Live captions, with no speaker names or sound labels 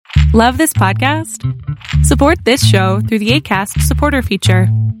Love this podcast? Support this show through the Acast supporter feature.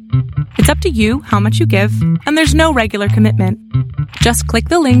 It's up to you how much you give, and there's no regular commitment. Just click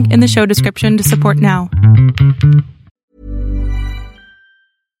the link in the show description to support now.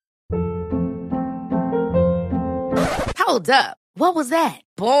 Hold up. What was that?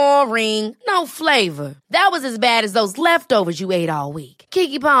 Boring. No flavor. That was as bad as those leftovers you ate all week.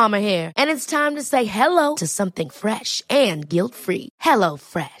 Keke Palmer here, and it's time to say hello to something fresh and guilt-free. Hello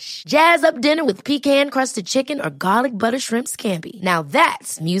Fresh. Jazz up dinner with pecan-crusted chicken or garlic butter shrimp scampi. Now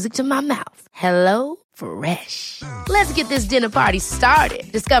that's music to my mouth. Hello Fresh. Let's get this dinner party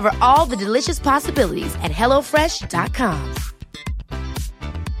started. Discover all the delicious possibilities at hellofresh.com.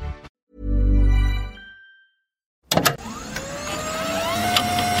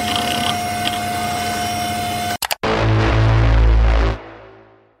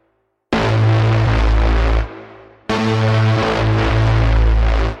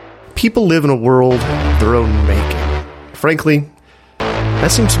 People live in a world of their own making. Frankly,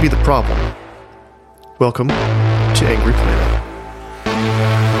 that seems to be the problem. Welcome to Angry Planet.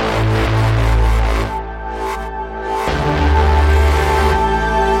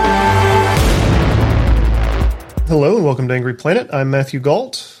 Hello and welcome to Angry Planet. I'm Matthew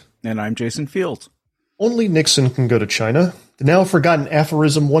Gault. And I'm Jason Field. Only Nixon can go to China. The now forgotten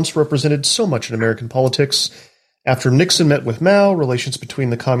aphorism once represented so much in American politics. After Nixon met with Mao, relations between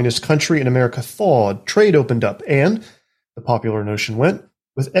the communist country and America thawed, trade opened up, and, the popular notion went,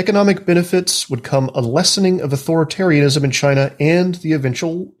 with economic benefits would come a lessening of authoritarianism in China and the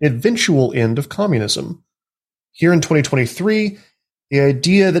eventual end of communism. Here in 2023, the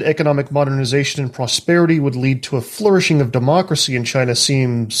idea that economic modernization and prosperity would lead to a flourishing of democracy in China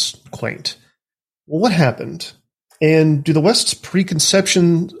seems quaint. Well, what happened? And do the West's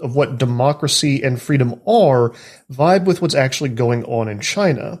preconceptions of what democracy and freedom are vibe with what's actually going on in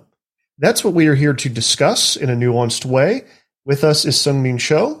China? That's what we are here to discuss in a nuanced way. With us is Seung-Min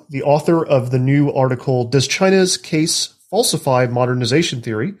Cho, the author of the new article, Does China's Case Falsify Modernization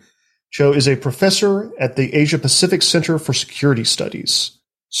Theory? Cho is a professor at the Asia-Pacific Center for Security Studies.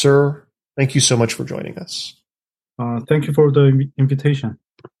 Sir, thank you so much for joining us. Thank you for the invitation.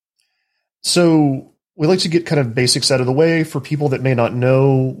 So, we like to get kind of basics out of the way for people that may not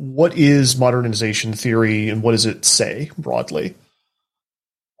know. What is modernization theory and what does it say broadly?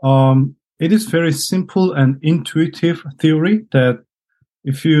 It is very simple and intuitive theory that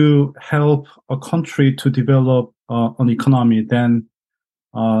if you help a country to develop an economy, then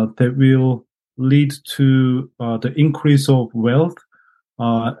that will lead to the increase of wealth,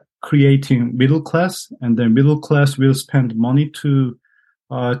 creating middle class, and then middle class will spend money to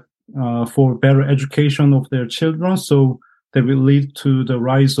for better education of their children, so that will lead to the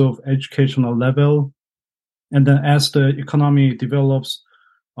rise of educational level. And then as the economy develops,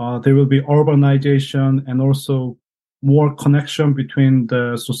 there will be urbanization and also more connection between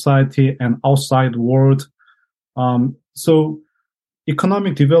the society and outside world. So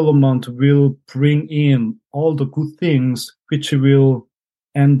economic development will bring in all the good things, which will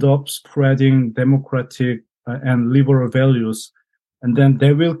end up spreading democratic and liberal values. And then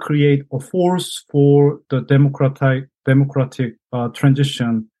they will create a force for the democratic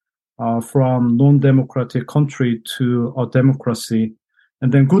transition from non-democratic country to a democracy.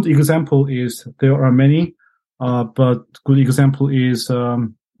 And then good example is, there are many, but good example is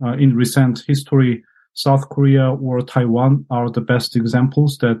in recent history, South Korea or Taiwan are the best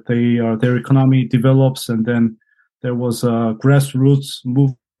examples that their economy develops, and then there was a grassroots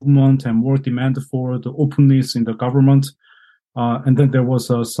movement and more demand for the openness in the government. And then there was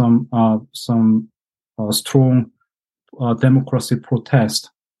some strong democracy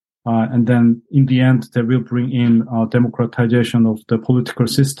protest. And then in the end, they will bring in democratization of the political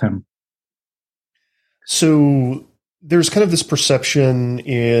system. So there's kind of this perception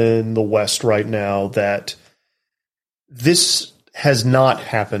in the West right now that this has not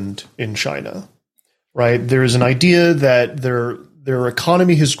happened in China, right? There's an idea that their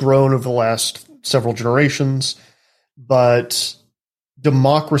economy has grown over the last several generations, but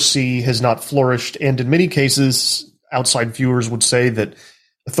democracy has not flourished. And in many cases, outside viewers would say that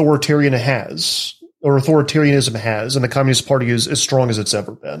authoritarianism has, and the Communist Party is as strong as it's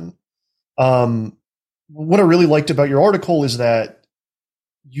ever been. What I really liked about your article is that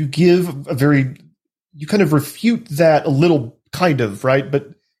you kind of refute that a little, kind of, right?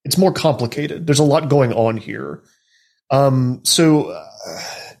 But it's more complicated. There's a lot going on here. So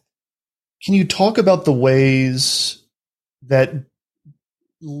can you talk about the ways that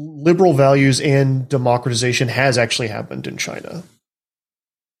liberal values and democratization has actually happened in China?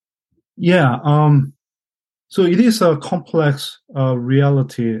 Yeah. So it is a complex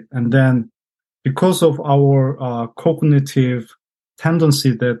reality. And then because of our cognitive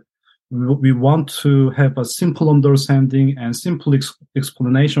tendency that we want to have a simple understanding and simple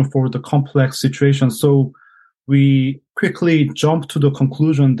explanation for the complex situation. So we quickly jump to the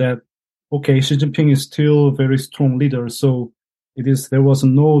conclusion that, okay, Xi Jinping is still a very strong leader. So there was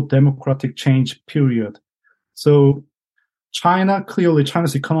no democratic change period. So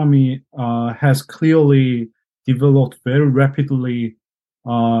China's economy has clearly developed very rapidly,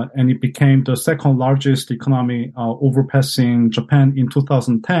 and it became the second largest economy, overpassing Japan in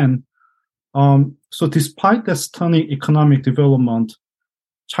 2010. So despite that stunning economic development,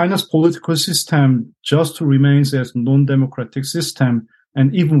 China's political system just remains as non-democratic system,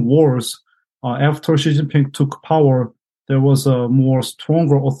 and even worse, after Xi Jinping took power, there was a more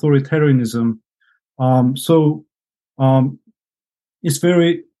stronger authoritarianism. It's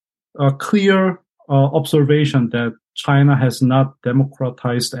very clear observation that China has not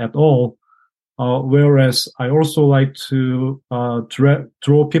democratized at all. Whereas I also like to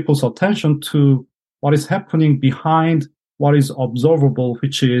draw people's attention to what is happening behind what is observable,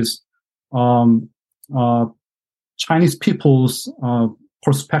 which is Chinese people's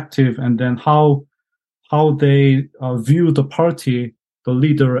perspective, and then how they view the party, the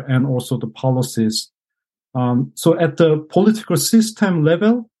leader, and also the policies. So at the political system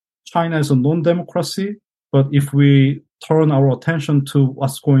level, China is a non-democracy. But if we turn our attention to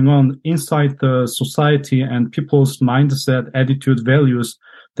what's going on inside the society and people's mindset, attitude, values,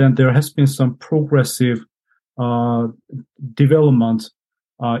 then there has been some progressive development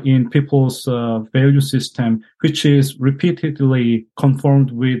in people's value system, which is repeatedly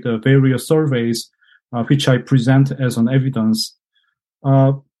confirmed with various surveys, which I present as an evidence.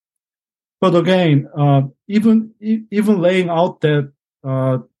 But again, even laying out that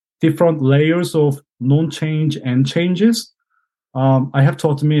different layers of non-change and changes, I have to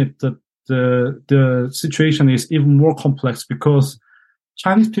admit that the situation is even more complex, because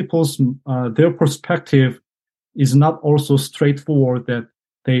Chinese people's their perspective is not also straightforward, that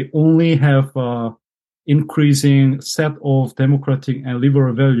they only have increasing set of democratic and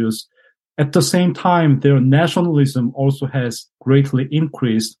liberal values. At the same time, their nationalism also has greatly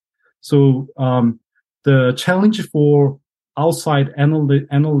increased. So the challenge for outside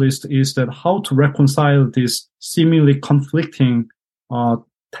analysts is that how to reconcile these seemingly conflicting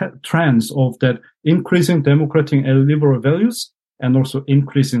trends of that increasing democratic and liberal values and also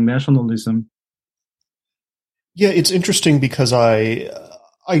increasing nationalism. Yeah, it's interesting because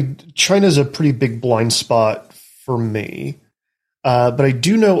China's a pretty big blind spot for me. But I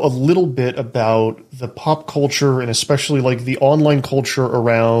do know a little bit about the pop culture and especially like the online culture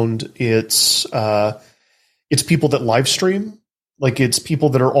around its people that live stream. Like it's people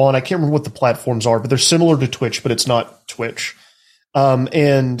that are on, I can't remember what the platforms are, but they're similar to Twitch, but it's not Twitch.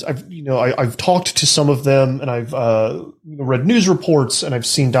 And I've talked to some of them, and I've read news reports, and I've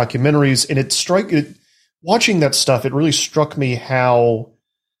seen documentaries, and watching that stuff, it really struck me how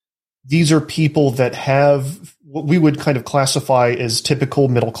these are people that have what we would kind of classify as typical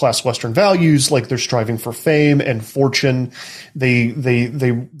middle-class Western values, like they're striving for fame and fortune. They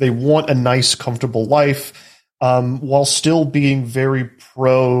want a nice, comfortable life, while still being very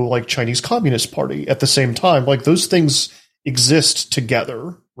pro, like, Chinese Communist Party at the same time. Like, those things exist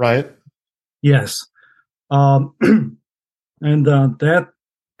together, right? Yes. And that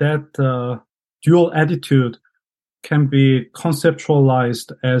dual attitude can be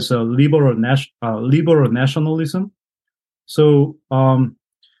conceptualized as a liberal nationalism. So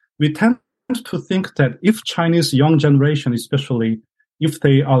we tend to think that if Chinese young generation, especially if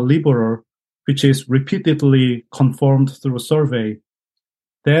they are liberal, which is repeatedly confirmed through a survey,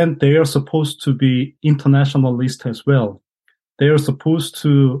 then they are supposed to be internationalist as well. They are supposed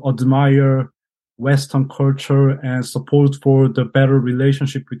to admire Western culture and support for the better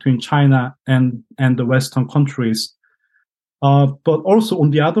relationship between China and the Western countries. But also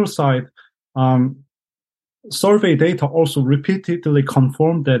on the other side, survey data also repeatedly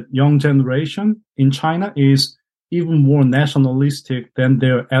confirm that young generation in China is even more nationalistic than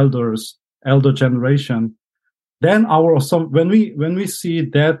their elder generation. Then when we see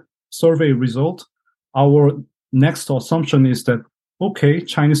that survey result, our next assumption is that, okay,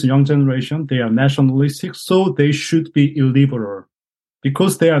 Chinese young generation, they are nationalistic, so they should be illiberal.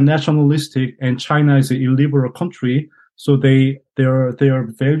 Because they are nationalistic and China is an illiberal country, so their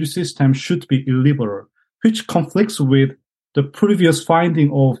value system should be illiberal, which conflicts with the previous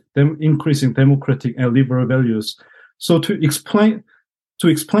finding of them increasing democratic and liberal values. So to explain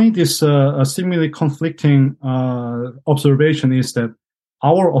this seemingly conflicting observation is that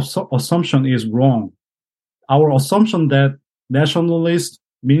our assumption is wrong. our assumption that nationalist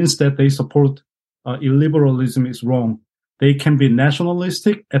means that they support illiberalism is wrong. They can be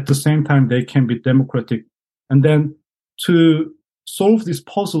nationalistic, at the same time they can be democratic. And then to solve this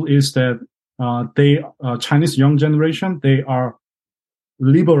puzzle is that Chinese young generation, they are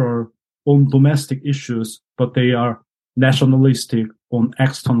liberal on domestic issues, but they are nationalistic on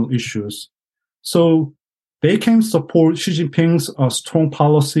external issues. So they can support Xi Jinping's strong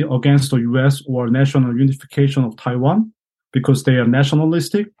policy against the US or national unification of Taiwan because they are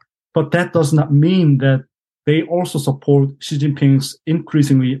nationalistic, but that does not mean that they also support Xi Jinping's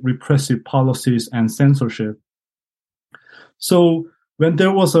increasingly repressive policies and censorship. So when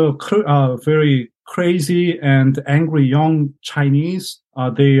there was a very crazy and angry young Chinese,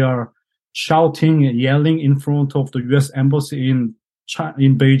 they are shouting and yelling in front of the U.S. embassy in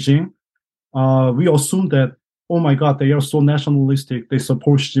Beijing. We assume that, oh my God, they are so nationalistic. They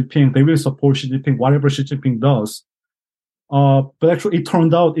support Xi Jinping. They will support Xi Jinping, whatever Xi Jinping does. But actually, it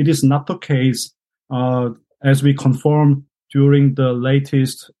turned out it is not the case, as we confirmed during the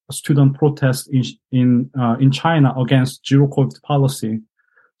latest student protest in China against zero COVID policy.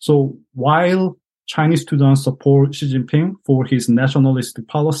 So while Chinese students support Xi Jinping for his nationalistic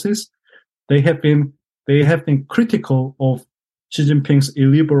policies, they have been critical of Xi Jinping's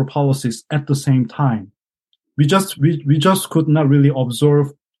illiberal policies at the same time. We just could not really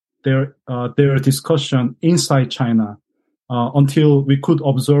observe their discussion inside China until we could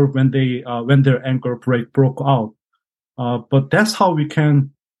observe when their anger broke out. But that's how we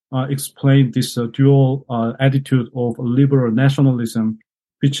can explain this dual attitude of liberal nationalism,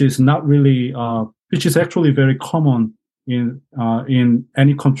 which is not really, which is actually very common in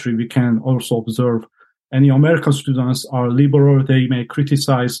any country. We can also observe any American students are liberal. They may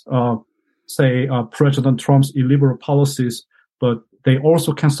criticize, say, President Trump's illiberal policies, but they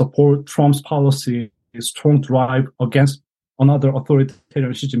also can support Trump's policy, his strong drive against another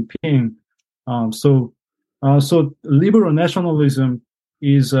authoritarian Xi Jinping. So liberal nationalism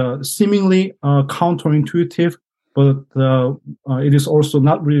is seemingly counterintuitive, but it is also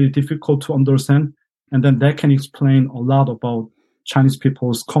not really difficult to understand. And then that can explain a lot about Chinese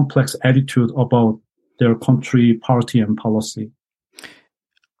people's complex attitude about their country, party, and policy.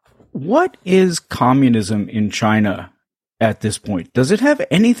 What is communism in China at this point? Does it have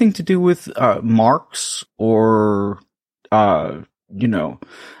anything to do with Marx or, because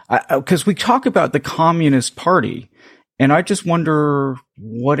we talk about the Communist Party, and I just wonder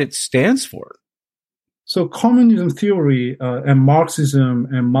what it stands for. So communism theory and Marxism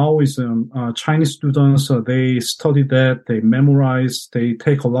and Maoism, Chinese students, they study that, they memorize, they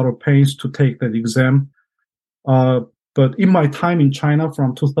take a lot of pains to take that exam. But in my time in China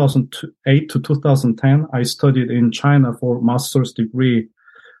from 2008 to 2010, I studied in China for master's degree.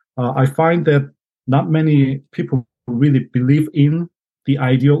 I find that not many people really believe in the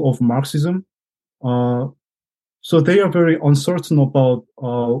ideal of Marxism. So they are very uncertain about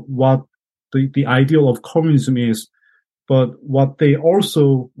what the ideal of communism is. But what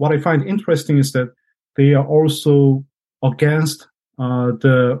I find interesting is that they are also against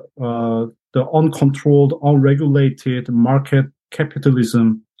the uncontrolled, unregulated market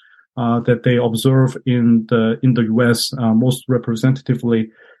capitalism that they observe in the U.S. Most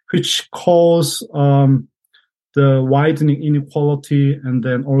representatively, which cause the widening inequality, and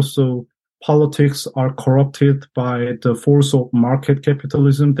then also politics are corrupted by the force of market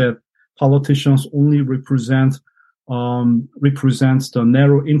capitalism, that politicians only represents the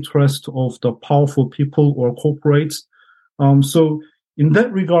narrow interest of the powerful people or corporates. So in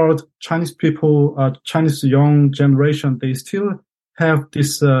that regard, Chinese people, Chinese young generation, they still have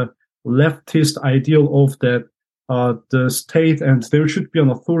this leftist ideal of that the state, and there should be an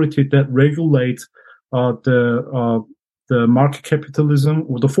authority that regulates the market capitalism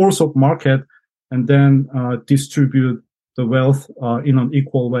or the force of market, and then distribute the wealth in an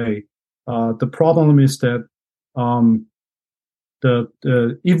equal way. The problem is that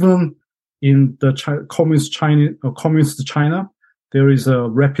even in the communist China, there is a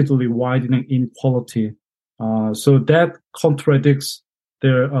rapidly widening inequality. So that contradicts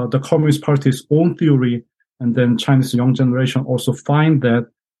the Communist Party's own theory, and then Chinese young generation also find that,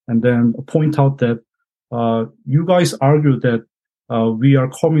 and then point out that you guys argue that we are a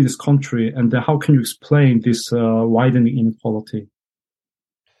communist country, and then how can you explain this widening inequality?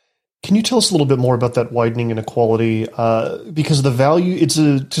 Can you tell us a little bit more about that widening inequality? Because the value,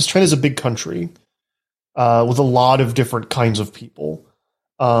 just China's a big country with a lot of different kinds of people.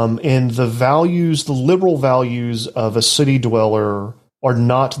 And the liberal values of a city dweller are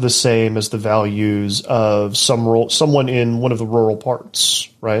not the same as the values of someone in one of the rural parts,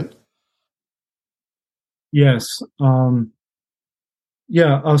 right? Yes. So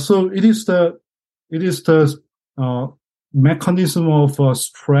it is the mechanism of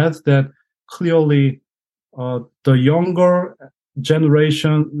spread that clearly the younger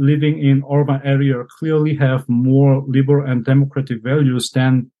generation living in urban area clearly have more liberal and democratic values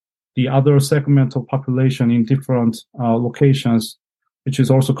than the other segment of population in different locations, which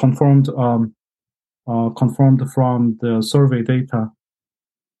is also confirmed from the survey data.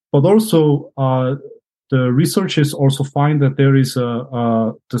 But also, the researchers also find that there is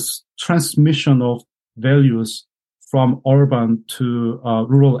this transmission of values from urban to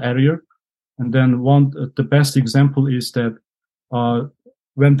rural area. And then the best example is that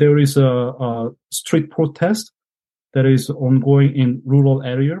when there is a street protest that is ongoing in rural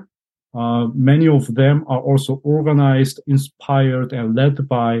area, many of them are also organized, inspired, and led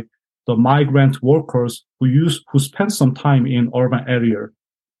by the migrant workers who spend some time in urban area.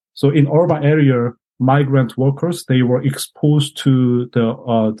 So in urban area, migrant workers, they were exposed to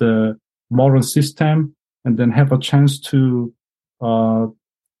the modern system and then have a chance to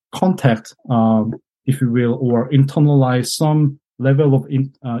contact, if you will, or internalize some level of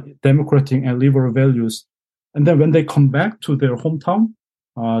democratic and liberal values. And then when they come back to their hometown,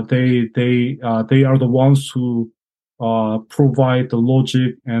 they are the ones who provide the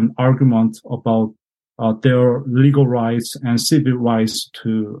logic and argument about their legal rights and civil rights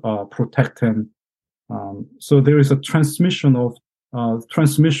to protect them. So there is a transmission of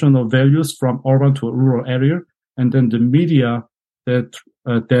values from urban to rural area, and then the media that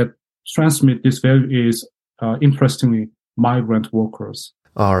transmit this value is interestingly migrant workers.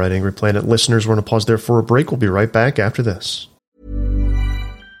 All right, Angry Planet listeners, we're going to pause there for a break. We'll be right back after this.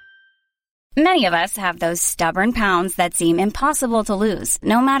 Many of us have those stubborn pounds that seem impossible to lose,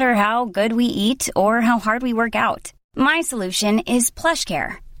 no matter how good we eat or how hard we work out. My solution is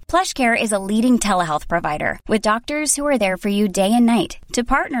PlushCare. PlushCare is a leading telehealth provider with doctors who are there for you day and night to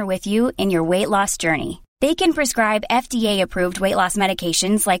partner with you in your weight loss journey. They can prescribe FDA-approved weight loss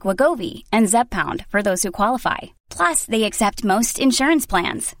medications like Wegovy and Zepbound for those who qualify. Plus, they accept most insurance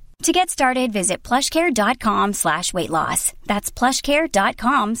plans. To get started, visit plushcare.com/weightloss. That's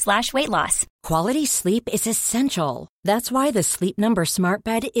plushcare.com/weightloss. Quality sleep is essential. That's why the Sleep Number Smart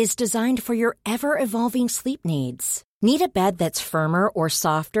Bed is designed for your ever-evolving sleep needs. Need a bed that's firmer or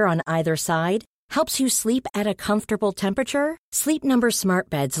softer on either side? Helps you sleep at a comfortable temperature? Sleep Number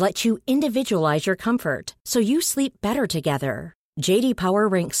Smart Beds let you individualize your comfort, so you sleep better together. J.D. Power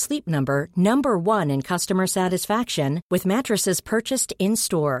ranks Sleep Number number 1 in customer satisfaction with mattresses purchased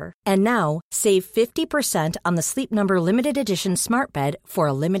in-store. And now, save 50% on the Sleep Number Limited Edition Smart Bed for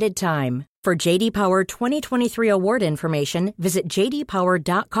a limited time. For J.D. Power 2023 award information, visit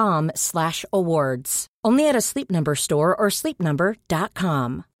jdpower.com/awards. Only at a Sleep Number store or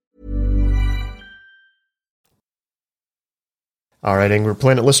sleepnumber.com. All right, Angry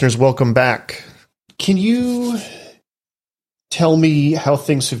Planet listeners, welcome back. Can you tell me how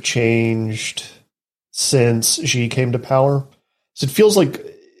things have changed since Xi came to power? So it feels like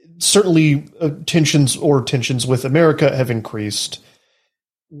certainly tensions with America have increased.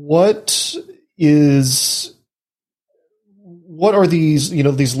 What are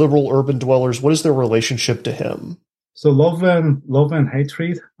these liberal urban dwellers? What is their relationship to him? So love and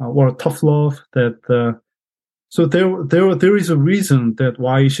hatred, or tough love. So there is a reason that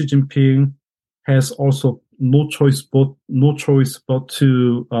why Xi Jinping has also no choice but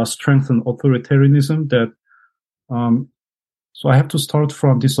to strengthen authoritarianism. So I have to start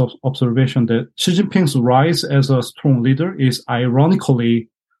from this observation that Xi Jinping's rise as a strong leader is ironically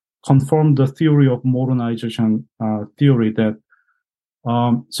confirmed the theory of modernization theory that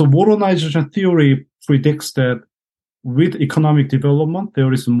so modernization theory predicts that with economic development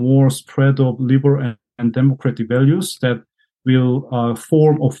there is more spread of liberal and democratic values that will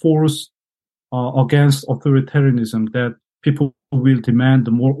form a force against authoritarianism, that people will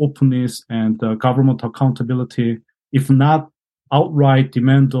demand more openness and government accountability, if not outright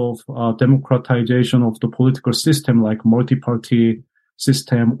demand of democratization of the political system like multi-party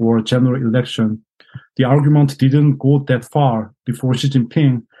system or general election. The argument didn't go that far before Xi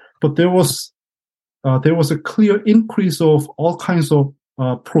Jinping, but there was a clear increase of all kinds of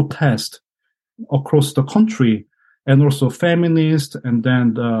protest across the country, and also feminists, and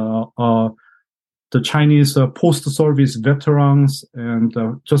then the Chinese post-service veterans, and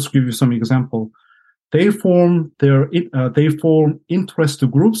just to give you some example, they form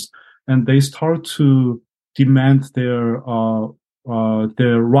interest groups, and they start to demand their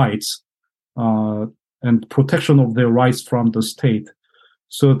rights and protection of their rights from the state.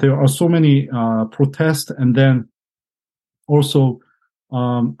 So there are so many protests, and then also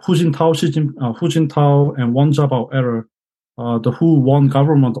Hu Jintao and Wen Jiabao era, the Hu Wen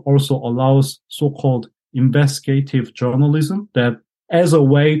government also allows so-called investigative journalism that as a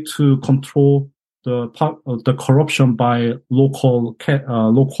way to control the corruption by local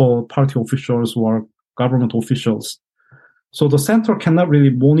party officials or government officials. So the center cannot really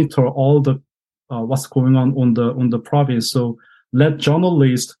monitor all the what's going on the province. So let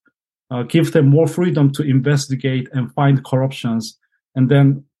journalists give them more freedom to investigate and find corruptions. And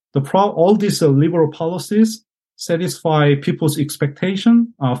then all these liberal policies satisfy people's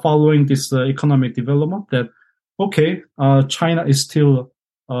expectation following this economic development that, okay, China is still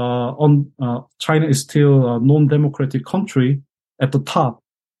a non-democratic country at the top,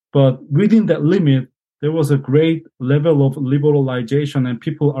 but within that limit, there was a great level of liberalization, and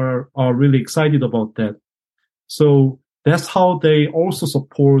people are really excited about that. So that's how they also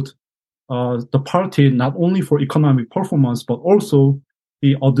support the party, not only for economic performance, but also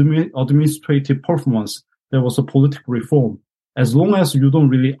the administrative performance. There was a political reform. As long as you don't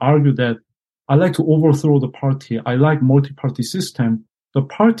really argue that I like to overthrow the party, I like multi-party system, the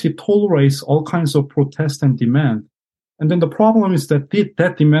party tolerates all kinds of protest and demand. And then the problem is that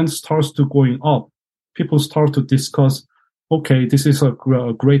that demand starts to going up. People start to discuss, okay, this is a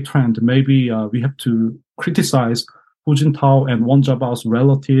great trend. Maybe we have to criticize Hu Jintao and Wen Jiabao's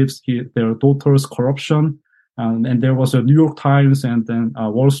relatives, their daughters' corruption. And there was a New York Times and then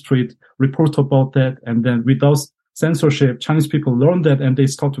Wall Street report about that. And then without censorship, Chinese people learned that and they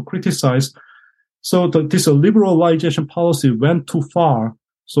start to criticize. So this liberalization policy went too far.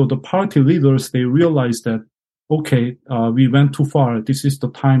 So the party leaders, they realized that, okay, we went too far. This is the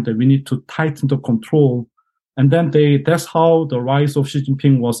time that we need to tighten the control. And then that's how the rise of Xi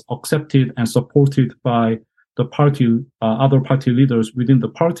Jinping was accepted and supported by the party, other party leaders within the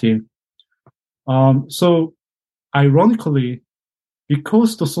party. So ironically,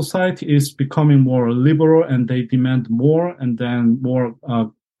 because the society is becoming more liberal and they demand more and then more,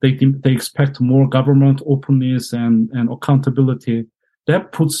 they expect more government openness and accountability,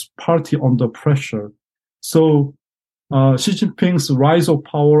 that puts party under pressure. So Xi Jinping's rise of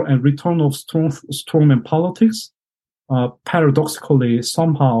power and return of strongman politics, paradoxically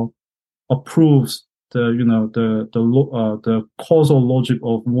somehow approves the causal logic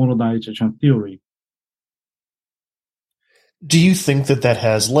of modernization theory. Do you think that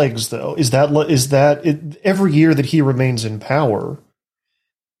has legs, though? Is that every year that he remains in power,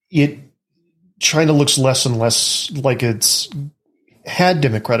 China looks less and less like it's had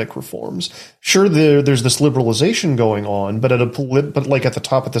democratic reforms. Sure, there's this liberalization going on, but at the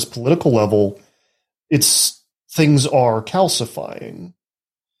top of this political level, things are calcifying.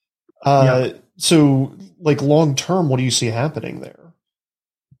 So, long term, what do you see happening there?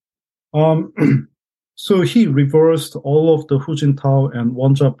 So he reversed all of the Hu Jintao and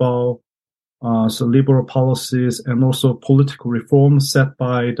Wen Jiabao liberal policies and also political reforms set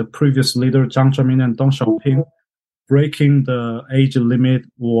by the previous leader Jiang Zemin and Deng Xiaoping, breaking the age limit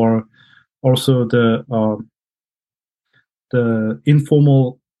or also the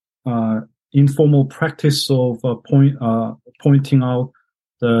informal practice of pointing out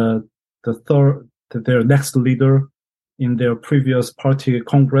their next leader in their previous party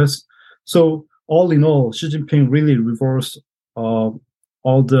congress. So all in all, Xi Jinping really reversed all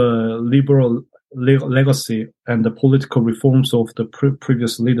the liberal legacy and the political reforms of the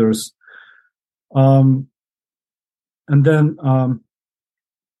previous leaders. And then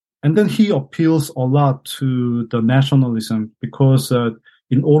he appeals a lot to the nationalism because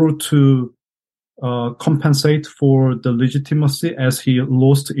in order to compensate for the legitimacy as he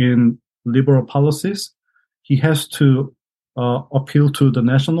lost in liberal policies, he has to appeal to the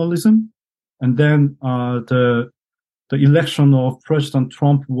nationalism. And then the election of President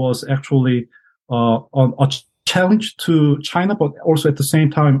Trump was actually a challenge to China, but also at the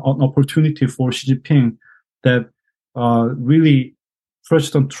same time an opportunity for Xi Jinping that really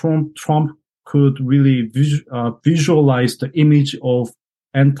President Trump could really visualize the image of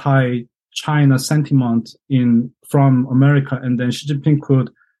anti-China sentiment from America, and then Xi Jinping could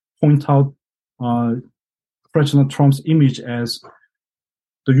point out President Trump's image as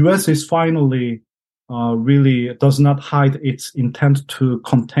the U.S. is finally really does not hide its intent to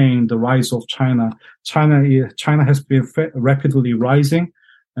contain the rise of China. China has been rapidly rising,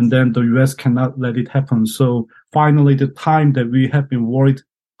 and then the U.S. cannot let it happen. So finally, the time that we have been worried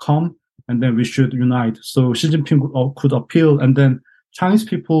come, and then we should unite. So Xi Jinping could appeal, and then Chinese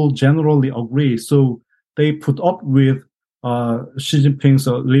people generally agree. So they put up with Xi Jinping's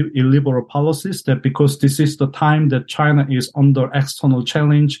illiberal policies, that because this is the time that China is under external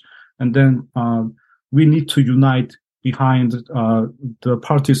challenge, and then we need to unite behind the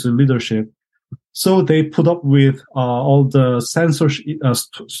party's leadership. So they put up with all the censorship,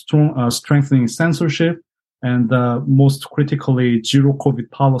 strengthening censorship, and most critically, zero COVID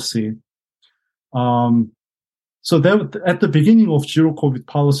policy. So that at the beginning of zero COVID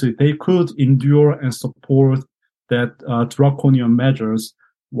policy, they could endure and support that draconian measures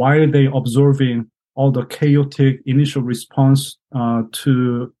while they observing all the chaotic initial response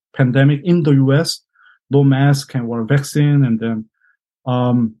to pandemic in the U.S. No mask and or vaccine, and then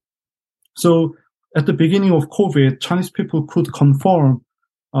so at the beginning of COVID, Chinese people could confirm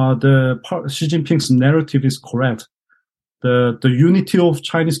Xi Jinping's narrative is correct. The unity of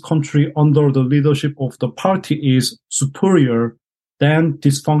Chinese country under the leadership of the party is superior than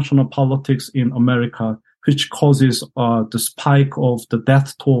dysfunctional politics in America, which causes the spike of the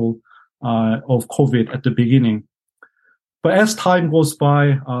death toll of COVID at the beginning. But as time goes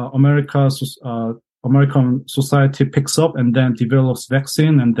by, American society picks up and then develops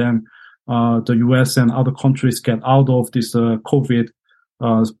vaccine, and then the U.S. and other countries get out of this COVID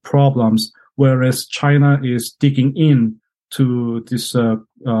problems, whereas China is digging in to this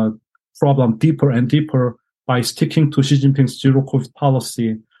problem deeper and deeper by sticking to Xi Jinping's zero COVID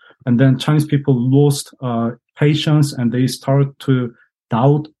policy. And then Chinese people lost patience, and they started to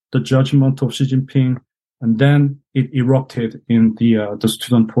doubt the judgment of Xi Jinping. And then it erupted in the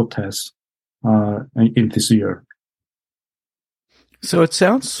student protests in this year. So it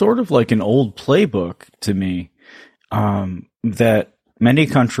sounds sort of like an old playbook to me, that many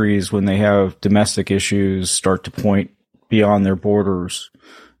countries, when they have domestic issues, start to point beyond their borders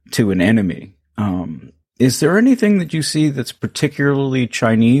to an enemy. Is there anything that you see that's particularly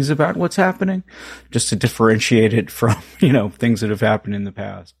Chinese about what's happening, just to differentiate it from, things that have happened in the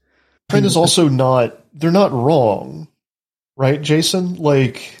past? China's also they're not wrong, right, Jason?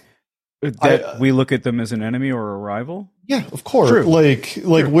 Like, we look at them as an enemy or a rival? Yeah, of course. True. Like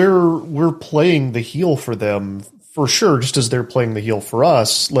we're playing the heel for them for sure, just as they're playing the heel for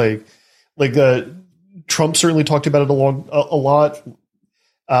us. Trump certainly talked about it a lot.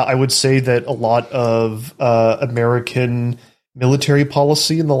 I would say that a lot of American military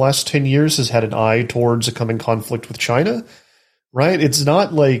policy in the last 10 years has had an eye towards a coming conflict with China, right? It's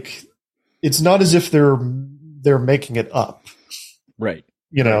not as if they're making it up. Right.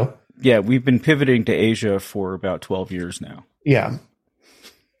 Yeah, we've been pivoting to Asia for about 12 years now. Yeah.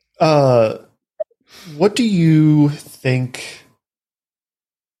 What do you think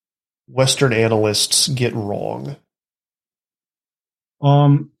Western analysts get wrong?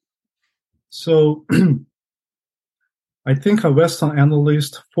 So I think a Western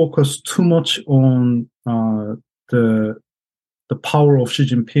analyst focus too much on the power of Xi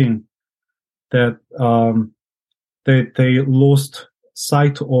Jinping, that they lost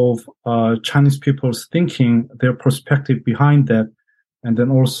sight of Chinese people's thinking, their perspective behind that, and then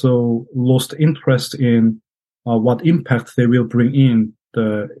also lost interest in what impact they will bring in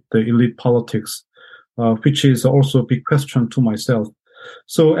the elite politics, which is also a big question to myself.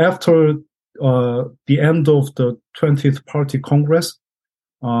 So after the end of the 20th Party Congress,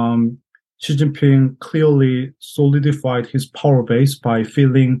 Xi Jinping clearly solidified his power base by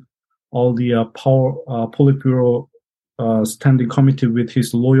filling all the Politburo standing committee with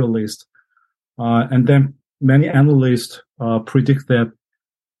his loyalists. And then many analysts predict that,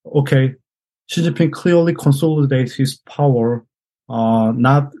 okay, Xi Jinping clearly consolidates his power,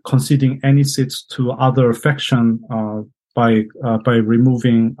 not conceding any seats to other faction by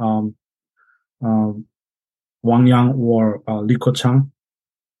removing Wang Yang or Li Keqiang.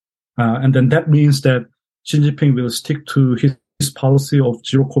 And then that means that Xi Jinping will stick to his policy of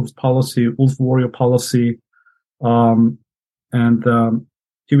zero COVID policy, wolf warrior policy, and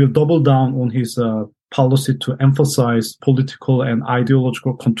he will double down on his policy to emphasize political and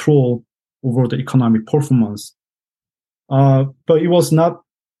ideological control over the economic performance. But it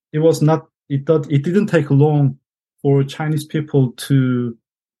didn't take long for Chinese people to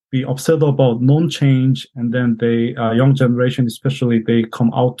be upset about non-change, and then young generation especially, they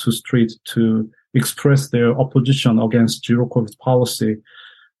come out to street to express their opposition against zero COVID policy.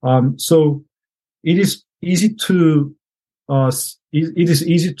 So it is easy to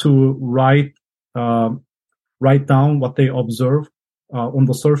write down what they observe on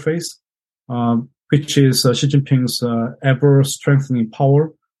the surface, which is Xi Jinping's ever strengthening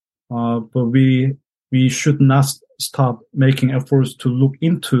power. But we should not stop making efforts to look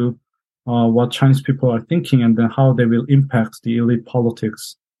into what Chinese people are thinking and then how they will impact the elite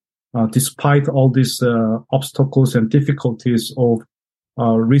politics, despite all these obstacles and difficulties of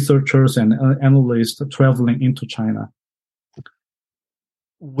researchers and analysts traveling into China.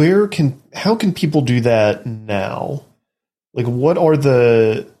 How can people do that now? Like, what are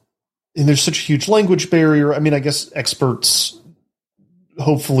and there's such a huge language barrier. I mean, I guess experts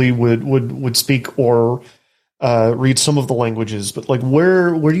hopefully would speak or read some of the languages, but like,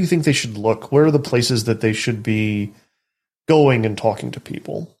 where do you think they should look? Where are the places that they should be going and talking to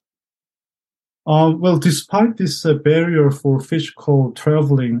people? Well, despite this barrier for physical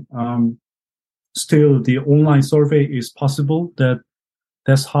traveling, still the online survey is possible.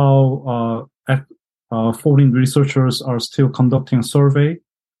 That's how foreign researchers are still conducting a survey.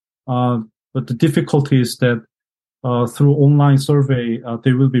 But the difficulty is that through online survey,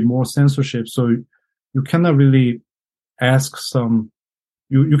 there will be more censorship. So you cannot really ask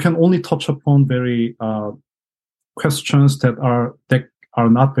you can only touch upon very questions that are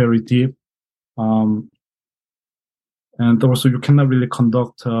not very deep. And also you cannot really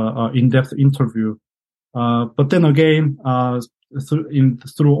conduct an in-depth interview. But then again,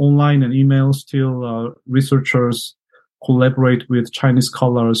 through online and email, still researchers collaborate with Chinese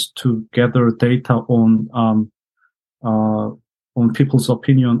scholars to gather data on people's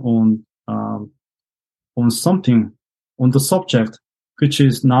opinion on something, on the subject, which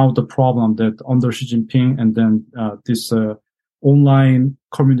is now the problem that under Xi Jinping, and then this online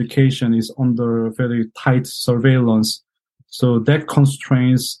communication is under very tight surveillance. So that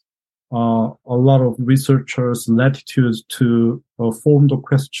constrains a lot of researchers' latitude to form the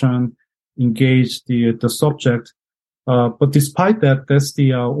question, engage the subject. But despite that, that's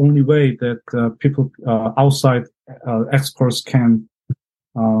the only way that people outside experts can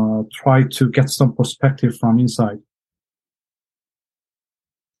try to get some perspective from inside.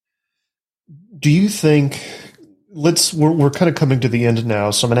 Do you think? We're kind of coming to the end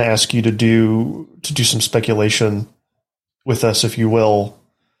now, so I'm going to ask you to do some speculation with us, if you will.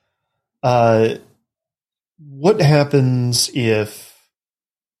 What happens if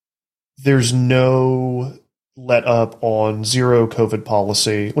there's no let up on zero COVID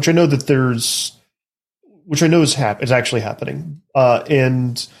policy, which I know is actually happening,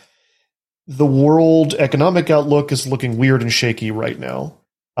 and the world economic outlook is looking weird and shaky right now.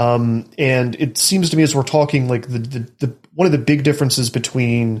 And it seems to me, as we're talking, like the one of the big differences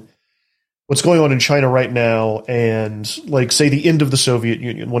between what's going on in China right now and, like, say, the end of the Soviet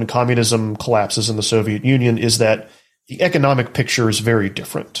Union, when communism collapses in the Soviet Union, is that the economic picture is very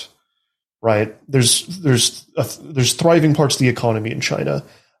different, right? There's thriving parts of the economy in China.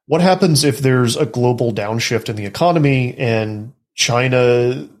 What happens if there's a global downshift in the economy and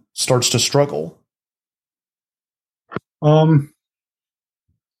China starts to struggle?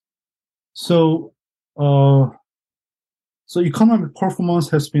 So economic performance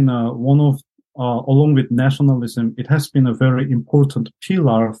has been one of, along with nationalism, it has been a very important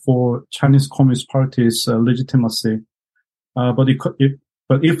pillar for Chinese Communist Party's legitimacy. But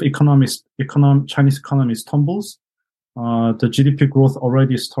if Chinese economy stumbles, the GDP growth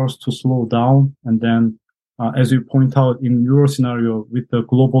already starts to slow down, and then, as you point out, in your scenario with the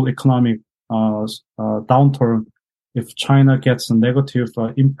global economic downturn, if China gets a negative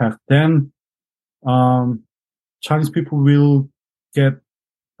impact, then Chinese people will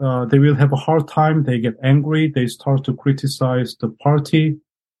they will have a hard time. They get angry. They start to criticize the party.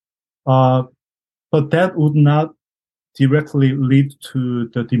 But that would not directly lead to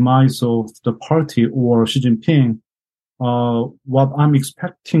the demise of the party or Xi Jinping. What I'm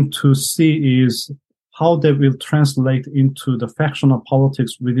expecting to see is how that will translate into the factional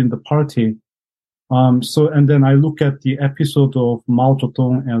politics within the party. And then I look at the episode of Mao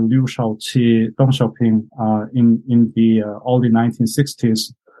Zedong and Liu Shaoqi, Deng Xiaoping, in the early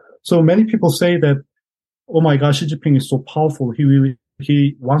 1960s. So many people say that, oh my God, Xi Jinping is so powerful.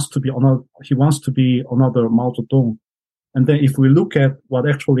 He wants to be another Mao Zedong. And then if we look at what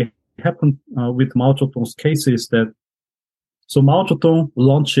actually happened with Mao Zedong's case, is that, so Mao Zedong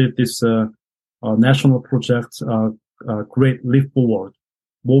launched this national project, Great Leap Forward,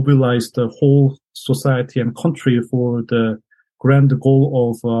 mobilized the whole society and country for the grand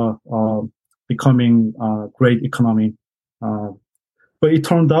goal of becoming a great economy. But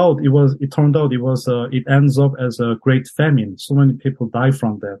it ends up as a great famine. So many people die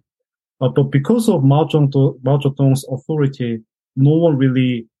from that. But because of Mao Zedong's authority, no one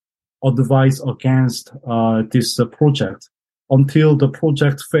really advised against this project until the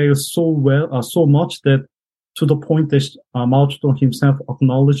project failed so much that, to the point that Mao Zedong himself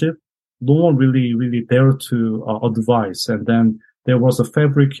acknowledged it, no one really dared to advise. And then there was a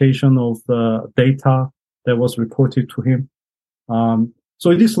fabrication of the data that was reported to him.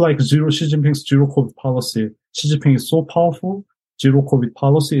 So it is like Xi Jinping's zero COVID policy. Xi Jinping is so powerful. Zero COVID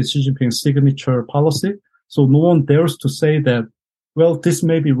policy is Xi Jinping's signature policy. So no one dares to say that well, this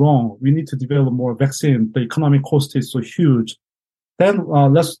may be wrong. We need to develop more vaccine. The economic cost is so huge. Then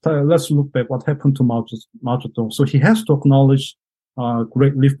let's look back what happened to Mao Zedong. So he has to acknowledge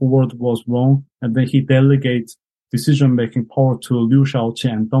Great Leap Forward was wrong, and then he delegates decision-making power to Liu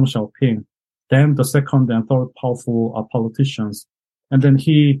Shaoqi and Deng Xiaoping. Then the second and third powerful politicians, and then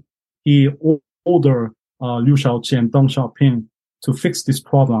he ordered Liu Shaoqi and Deng Xiaoping to fix this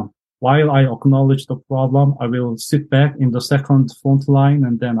problem. While I acknowledge the problem, I will sit back in the second front line,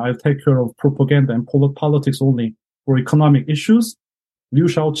 and then I'll take care of propaganda and politics only. For economic issues, Liu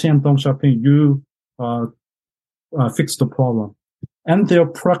Shaoqi and Deng Xiaoping, you fix the problem. And their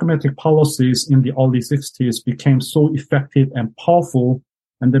pragmatic policies in the early 60s became so effective and powerful,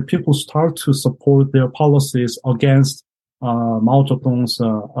 and then people start to support their policies against Mao Zedong's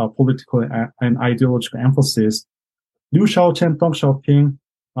political and ideological emphasis. Liu Shaoqi and Deng Xiaoping,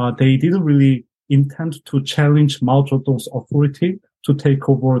 they didn't really intend to challenge Mao Zedong's authority to take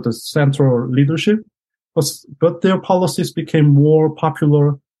over the central leadership, but their policies became more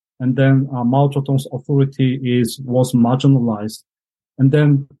popular, and then Mao Zedong's authority was marginalized. And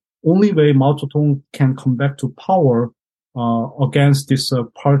then only way Mao Zedong can come back to power against this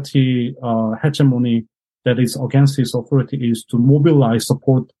party hegemony that is against his authority is to mobilize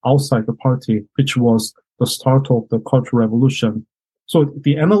support outside the party, which was the start of the Cultural Revolution. So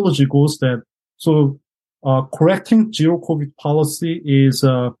the analogy goes that, correcting zero COVID policy is,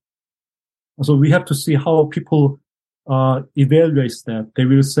 so we have to see how people evaluate that. They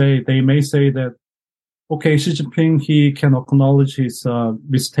may say that, okay, Xi Jinping, he can acknowledge his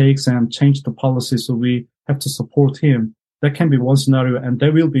mistakes and change the policy, so we have to support him. That can be one scenario, and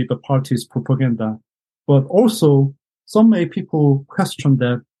that will be the party's propaganda. But also, some people question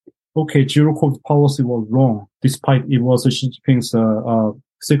that, okay, zero COVID policy was wrong, despite it was Xi Jinping's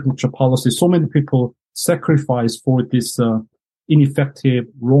signature policy. So many people sacrificed for this ineffective,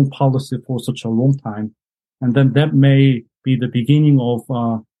 wrong policy for such a long time. And then that may be the beginning of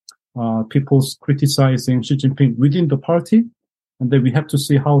people's criticizing Xi Jinping within the party. And then we have to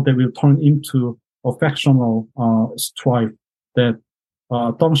see how they will turn into a factional strife that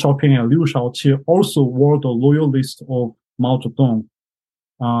Deng Xiaoping and Liu Shaoqi also were the loyalists of Mao Zedong.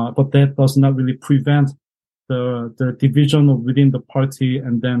 But that does not really prevent the division within the party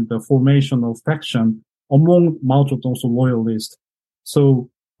and then the formation of faction among Mao Zedong's loyalists. So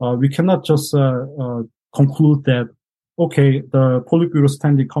we cannot just conclude that, okay, the Politburo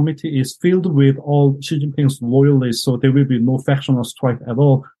Standing Committee is filled with all Xi Jinping's loyalists, so there will be no factional strife at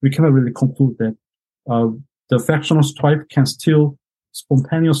all. We cannot really conclude that. The factional strife can still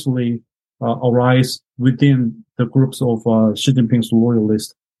spontaneously arise within the groups of Xi Jinping's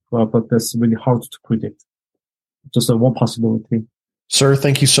loyalists, but that's really hard to predict. Just one possibility. Sir,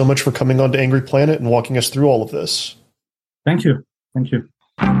 thank you so much for coming on to Angry Planet and walking us through all of this. Thank you. Thank you.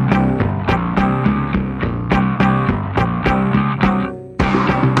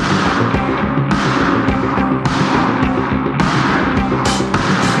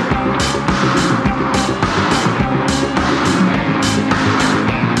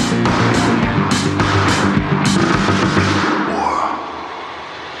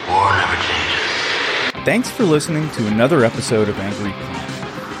 Thanks for listening to another episode of Angry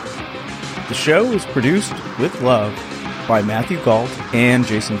Planet. The show is produced with love by Matthew Galt and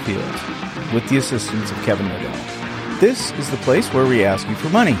Jason Fields, with the assistance of Kevin Nodell. This is the place where we ask you for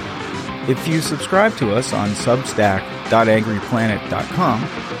money. If you subscribe to us on substack.angryplanet.com,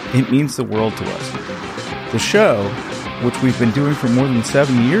 it means the world to us. The show, which we've been doing for more than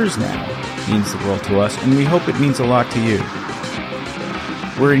 7 years now, means the world to us, and we hope it means a lot to you.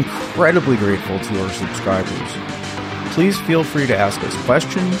 We're incredibly grateful to our subscribers. Please feel free to ask us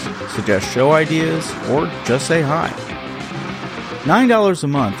questions, suggest show ideas, or just say hi. $9 a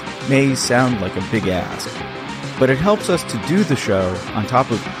month may sound like a big ask, but it helps us to do the show on top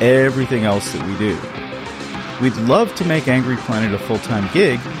of everything else that we do. We'd love to make Angry Planet a full-time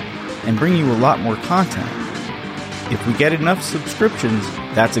gig and bring you a lot more content. If we get enough subscriptions,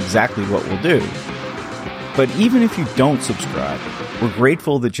 that's exactly what we'll do. But even if you don't subscribe, we're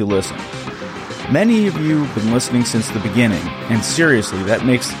grateful that you listen. Many of you have been listening since the beginning, and seriously, that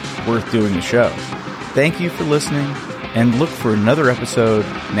makes it worth doing the show. Thank you for listening, and look for another episode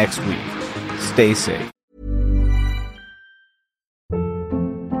next week. Stay safe.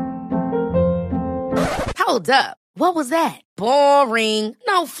 Hold up. What was that? Boring.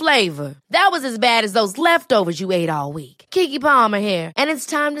 No flavor. That was as bad as those leftovers you ate all week. Keke Palmer here, and it's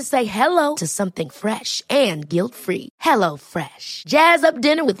time to say hello to something fresh and guilt-free. Hello Fresh. Jazz up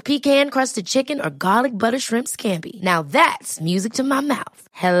dinner with pecan-crusted chicken or garlic butter shrimp scampi. Now that's music to my mouth.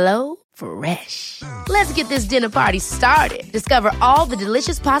 Hello Fresh. Let's get this dinner party started. Discover all the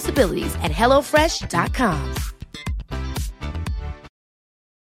delicious possibilities at HelloFresh.com.